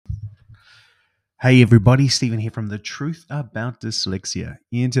Hey everybody, Stephen here from The Truth About Dyslexia.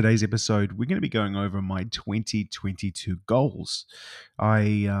 In today's episode, we're going to be going over my 2022 goals.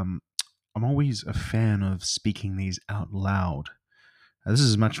 I'm always a fan of speaking these out loud. This is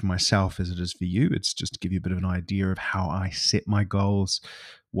as much for myself as it is for you. It's just to give you a bit of an idea of how I set my goals,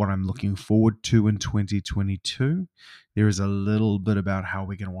 what I'm looking forward to in 2022. There is a little bit about how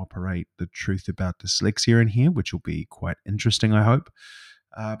we're going to operate The Truth About Dyslexia in here, which will be quite interesting, I hope.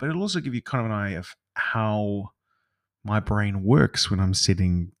 But it'll also give you kind of an eye of how my brain works when I'm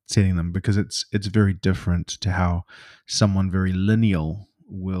setting them, because it's very different to how someone very lineal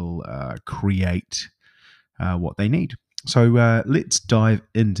will create what they need. So let's dive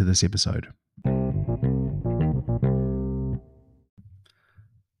into this episode.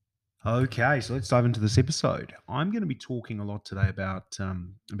 Okay, so let's dive into this episode. I'm going to be talking a lot today about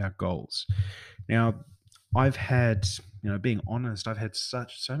goals. Now, I've had, being honest, I've had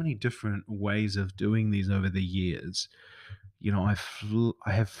so many different ways of doing these over the years. I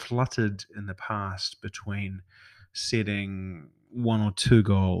have fluttered in the past between setting one or two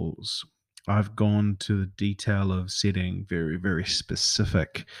goals. I've gone to the detail of setting very, very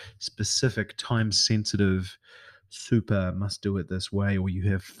specific, time sensitive, super must do it this way, or you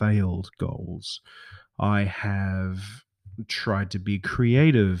have failed goals. I have tried to be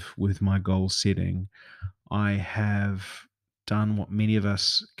creative with my goal setting. I have done what many of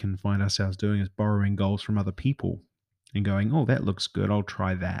us can find ourselves doing, is borrowing goals from other people and going, "Oh, that looks good. I'll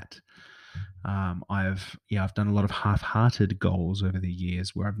try that." I've done a lot of half-hearted goals over the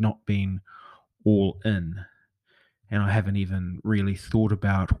years where I've not been all in, and I haven't even really thought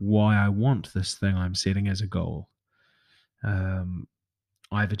about why I want this thing I'm setting as a goal. Um,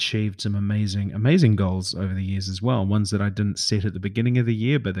 I've achieved some amazing goals over the years as well. Ones that I didn't set at the beginning of the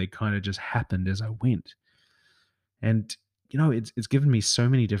year, but they kind of just happened as I went. And it's given me so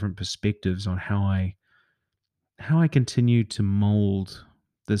many different perspectives on how I continue to mold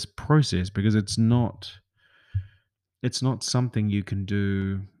this process, because it's not something you can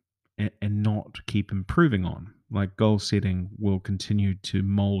do and not keep improving on. Like, goal setting will continue to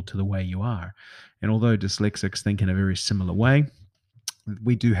mold to the way you are. And although dyslexics think in a very similar way,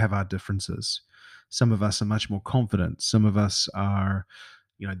 we do have our differences. Some of us are much more confident. Some of us are,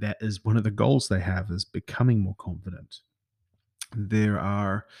 that is one of the goals they have, is becoming more confident. There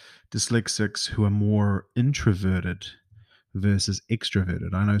are dyslexics who are more introverted versus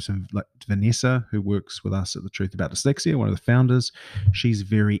extroverted. I know some, like Vanessa, who works with us at The Truth About Dyslexia, one of the founders. She's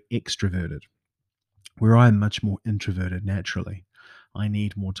very extroverted, where I'm much more introverted naturally. I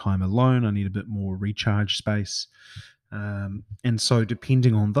need more time alone. I need a bit more recharge space. And so,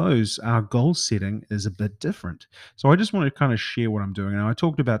 depending on those, our goal setting is a bit different. So, I just want to kind of share what I'm doing. Now, I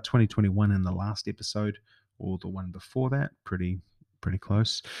talked about 2021 in the last episode, or the one before that, pretty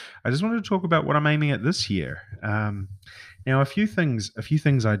close. I just wanted to talk about what I'm aiming at this year. Now, a few things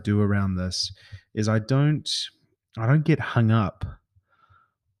I do around this is I don't get hung up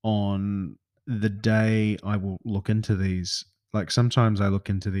on the day I will look into these. Like, sometimes I look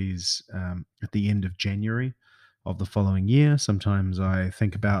into these at the end of January of the following year. Sometimes I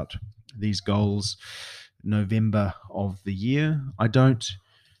think about these goals November of the year. I don't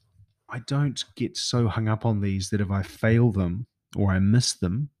get so hung up on these that if I fail them or I miss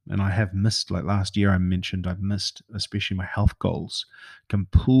them, and I have missed, like last year I mentioned, I've missed, especially my health goals,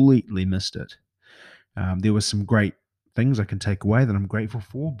 completely missed it. There were some great things I can take away that I'm grateful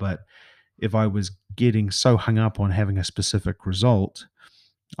for, but if I was getting so hung up on having a specific result,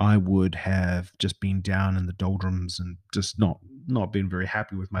 I would have just been down in the doldrums and just not been very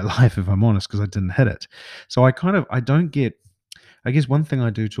happy with my life, if I'm honest, because I didn't hit it. So I don't get. I guess one thing I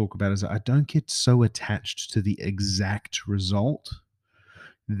do talk about is that I don't get so attached to the exact result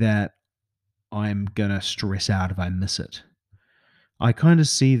that I'm gonna stress out if I miss it. I kind of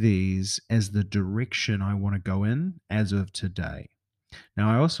see these as the direction I want to go in as of today.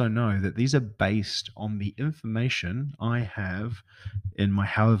 Now, I also know that these are based on the information I have in my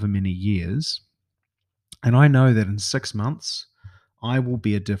however many years. And I know that in 6 months, I will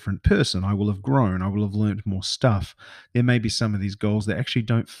be a different person. I will have grown. I will have learned more stuff. There may be some of these goals that actually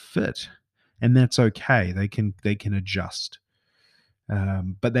don't fit, and that's okay. They can adjust.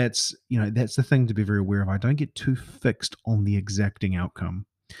 But that's the thing to be very aware of. I don't get too fixed on the exacting outcome.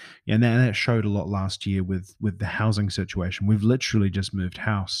 Yeah, and that showed a lot last year with the housing situation. We've literally just moved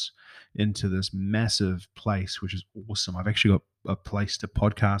house into this massive place, which is awesome. I've actually got a place to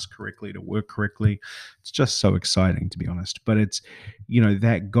podcast correctly, to work correctly. It's just so exciting, to be honest. But it's,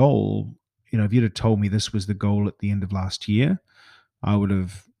 that goal, if you'd have told me this was the goal at the end of last year, I would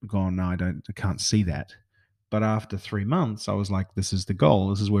have gone, no, I can't see that. But after 3 months, I was like, this is the goal.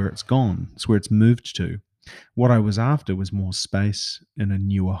 This is where it's gone. It's where it's moved to. What I was after was more space in a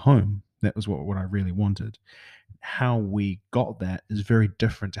newer home. That was what I really wanted. How we got that is very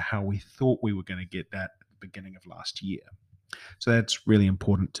different to how we thought we were going to get that at the beginning of last year. So that's really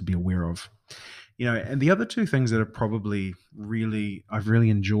important to be aware of. And the other two things that are probably I've really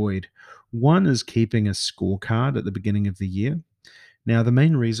enjoyed. One is keeping a scorecard at the beginning of the year. Now, the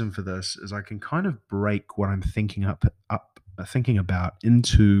main reason for this is I can kind of break what I'm thinking about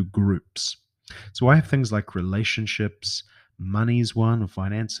into groups. So I have things like relationships, money's one, or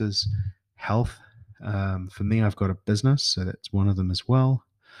finances, health. For me, I've got a business, so that's one of them as well.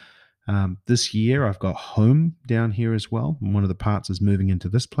 This year, I've got home down here as well. And one of the parts is moving into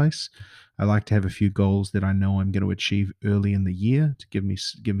this place. I like to have a few goals that I know I'm going to achieve early in the year to give me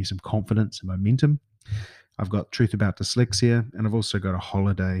some confidence and momentum. I've got truth about dyslexia, and I've also got a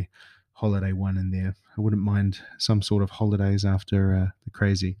holiday one in there. I wouldn't mind some sort of holidays after the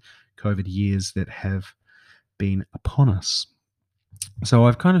crazy COVID years that have been upon us. So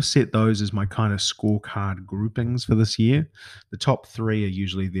I've kind of set those as my kind of scorecard groupings for this year. The top three are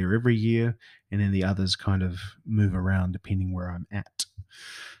usually there every year, and then the others kind of move around depending where I'm at.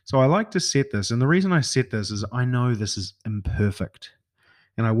 So I like to set this, and the reason I set this is I know this is imperfect,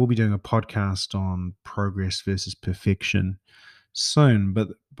 and I will be doing a podcast on progress versus perfection soon. But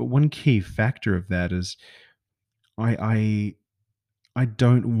one key factor of that is I I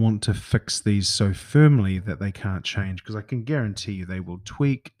don't want to fix these so firmly that they can't change, because I can guarantee you they will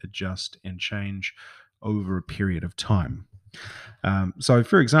tweak, adjust, and change over a period of time. So,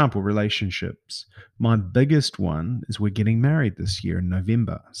 for example, relationships. My biggest one is we're getting married this year in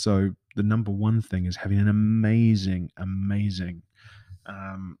November. So, the number one thing is having an amazing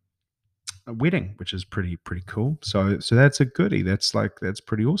um, a wedding, which is pretty cool. So that's a goodie. That's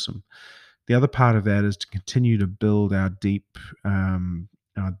pretty awesome. The other part of that is to continue to build our deep kind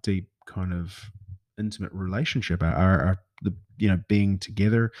of intimate relationship, our the being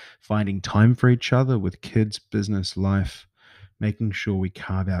together, finding time for each other with kids, business, life, making sure we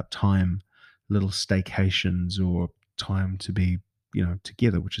carve out time, little staycations or time to be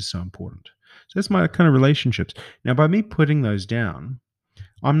together, which is so important. So that's my kind of relationships. Now, by me putting those down,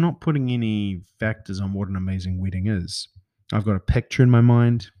 I'm not putting any factors on what an amazing wedding is. I've got a picture in my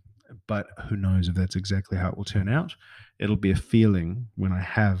mind, but who knows if that's exactly how it will turn out. It'll be a feeling when I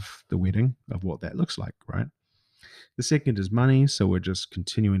have the wedding of what that looks like, right? The second is money. So we're just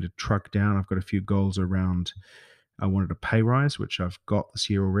continuing to truck down. I've got a few goals around. I wanted a pay rise, which I've got this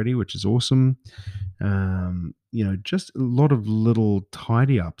year already, which is awesome. Just a lot of little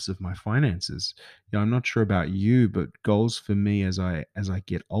tidy ups of my finances. I'm not sure about you, but goals for me as I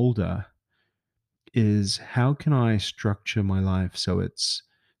get older is how can I structure my life so it's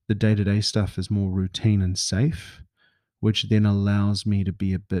the day to day stuff is more routine and safe, which then allows me to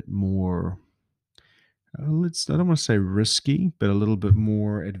be a bit more, I don't want to say risky, but a little bit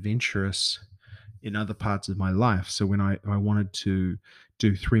more adventurous in other parts of my life. So when I wanted to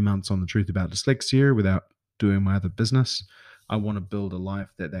do 3 months on the truth about dyslexia without doing my other business, I want to build a life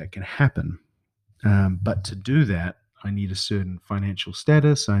that can happen. But to do that, I need a certain financial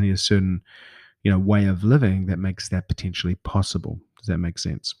status. I need a certain way of living that makes that potentially possible. Does that make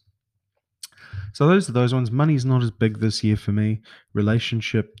sense? So those are those ones. Money's not as big this year for me.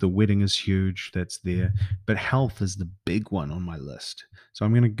 Relationship, the wedding is huge. That's there. But health is the big one on my list. So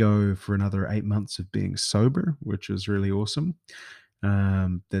I'm going to go for another 8 months of being sober, which is really awesome.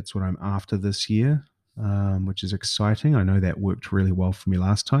 That's what I'm after this year, which is exciting. I know that worked really well for me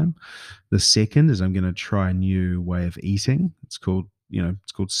last time. The second is I'm going to try a new way of eating. It's called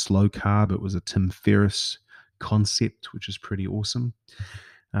slow carb. It was a Tim Ferriss concept, which is pretty awesome.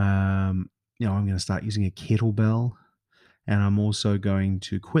 I'm going to start using a kettlebell, and I'm also going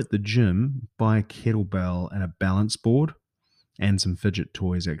to quit the gym, buy a kettlebell and a balance board and some fidget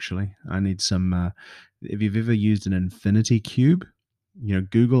toys. Actually, I need some. If you've ever used an infinity cube,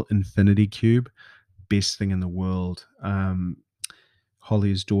 Google infinity cube, best thing in the world.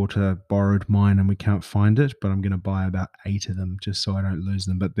 Holly's daughter borrowed mine and we can't find it, but I'm going to buy about 8 of them just so I don't lose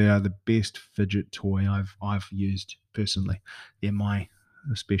them. But they are the best fidget toy I've used personally. They're my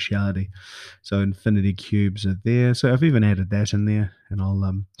speciality. So infinity cubes are there. So I've even added that in there, and I'll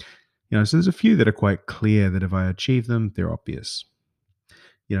so there's a few that are quite clear that if I achieve them, they're obvious.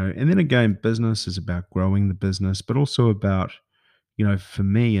 And then again, business is about growing the business, but also about for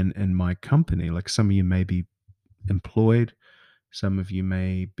me and my company. Like some of you may be employed, some of you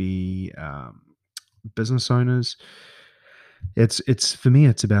may be business owners. It's for me,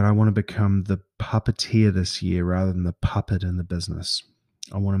 it's about I want to become the puppeteer this year rather than the puppet in the business.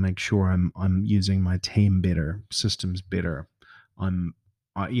 I want to make sure I'm using my team better, systems better.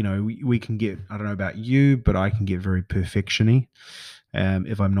 We can get, I don't know about you, but I can get very perfectiony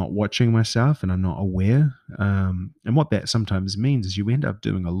if I'm not watching myself and I'm not aware. And what that sometimes means is you end up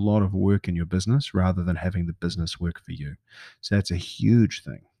doing a lot of work in your business rather than having the business work for you. So that's a huge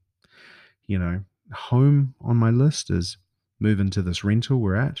thing. You know, home on my list is move into this rental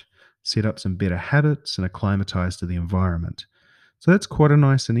we're at, set up some better habits, and acclimatize to the environment. So that's quite a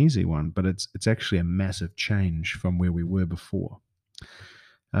nice and easy one, but it's actually a massive change from where we were before.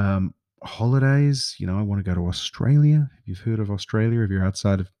 Holidays, I want to go to Australia. If you've heard of Australia, if you're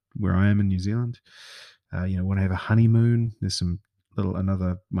outside of where I am in New Zealand, want to have a honeymoon. There's some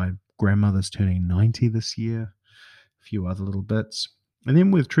my grandmother's turning 90 this year, a few other little bits. And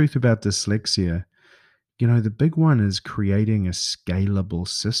then with Truth About Dyslexia, the big one is creating a scalable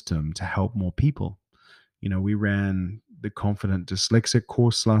system to help more people. We ran the Confident Dyslexic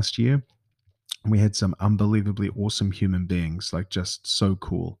course last year. We had some unbelievably awesome human beings, like just so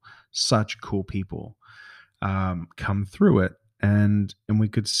cool, such cool people come through it. And we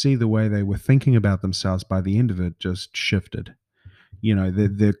could see the way they were thinking about themselves by the end of it just shifted.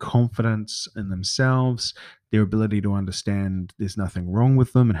 Their confidence in themselves, their ability to understand there's nothing wrong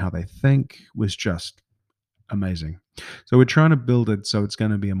with them and how they think was just amazing. So we're trying to build it so it's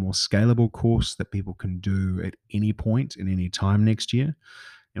going to be a more scalable course that people can do at any point in any time next year.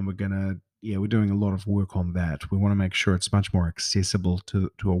 And we're doing a lot of work on that. We want to make sure it's much more accessible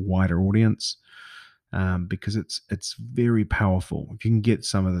to a wider audience, because it's very powerful. If you can get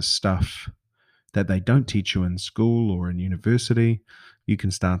some of the stuff that they don't teach you in school or in university, you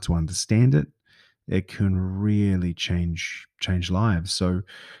can start to understand it. It can really change lives. So,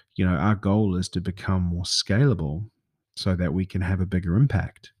 our goal is to become more scalable so that we can have a bigger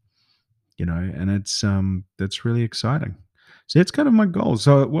impact. And it's that's really exciting. So that's kind of my goal.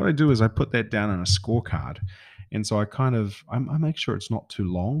 So what I do is I put that down on a scorecard. And so I make sure it's not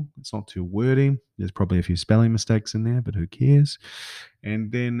too long, it's not too wordy. There's probably a few spelling mistakes in there, but who cares?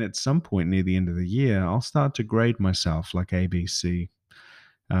 And then at some point near the end of the year, I'll start to grade myself like ABC.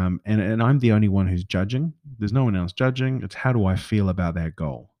 And I'm the only one who's judging. There's no one else judging. It's how do I feel about that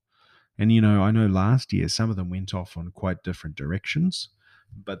goal? And I know last year some of them went off on quite different directions,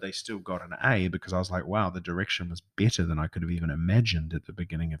 but they still got an A because I was like, wow, the direction was better than I could have even imagined at the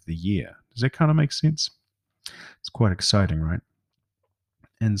beginning of the year. Does that kind of make sense? It's quite exciting, right?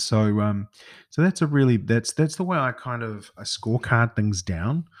 And so that's the way I scorecard things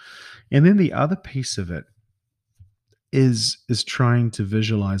down. And then the other piece of it is trying to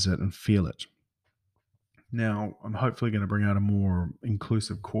visualize it and feel it. Now, I'm hopefully going to bring out a more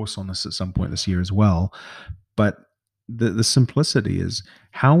inclusive course on this at some point this year as well. But the simplicity is,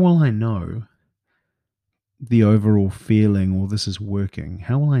 how will I know the overall feeling or this is working?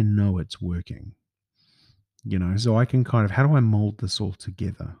 How will I know it's working? So I can how do I mold this all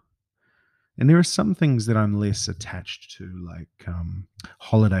together? And there are some things that I'm less attached to, like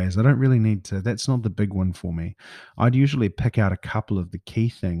holidays. I don't really need to, that's not the big one for me. I'd usually pick out a couple of the key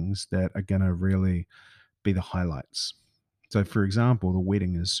things that are going to really be the highlights. So, for example, the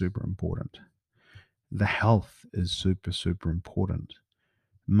wedding is super important. The health is super, super important.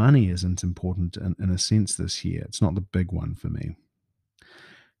 Money isn't important in a sense this year. It's not the big one for me.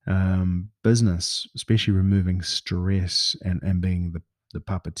 Business, especially removing stress and being the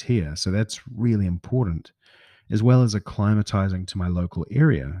puppeteer. So that's really important, as well as acclimatizing to my local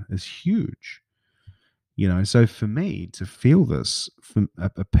area is huge. So for me to feel this, from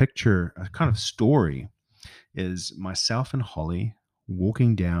a picture, a kind of story is myself and Holly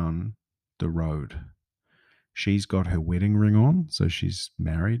walking down the road. She's got her wedding ring on, so she's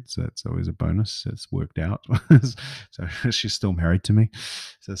married. So that's always a bonus. It's worked out. So she's still married to me.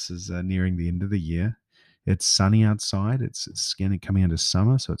 So this is nearing the end of the year. It's sunny outside. It's coming into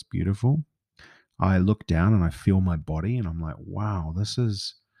summer, so it's beautiful. I look down and I feel my body, and I'm like, wow, this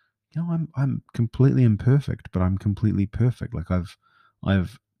is, I'm completely imperfect, but I'm completely perfect. Like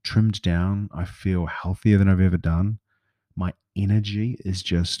I've trimmed down. I feel healthier than I've ever done. My energy is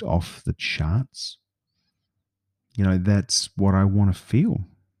just off the charts. That's what I want to feel.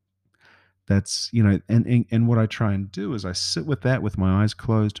 That's, and what I try and do is I sit with that with my eyes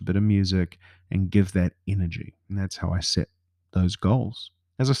closed, a bit of music, and give that energy. And that's how I set those goals.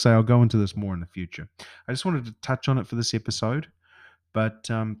 As I say, I'll go into this more in the future. I just wanted to touch on it for this episode, but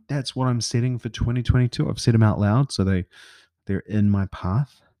that's what I'm setting for 2022. I've said them out loud, so they're in my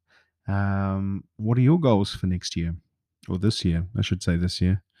path. What are your goals for next year, or this year? I should say this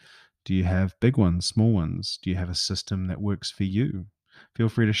year. Do you have big ones, small ones? Do you have a system that works for you? Feel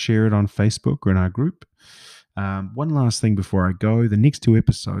free to share it on Facebook or in our group. One last thing before I go. The next two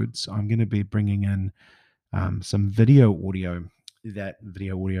episodes, I'm going to be bringing in some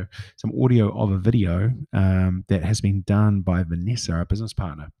some audio of a video that has been done by Vanessa, our business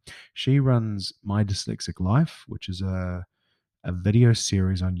partner. She runs My Dyslexic Life, which is a video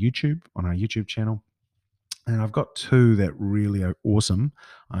series on YouTube, on our YouTube channel. And I've got two that really are awesome.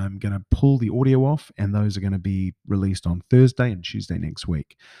 I'm going to pull the audio off, and those are going to be released on Thursday and Tuesday next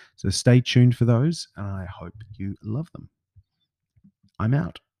week. So stay tuned for those, and I hope you love them. I'm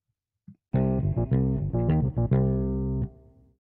out.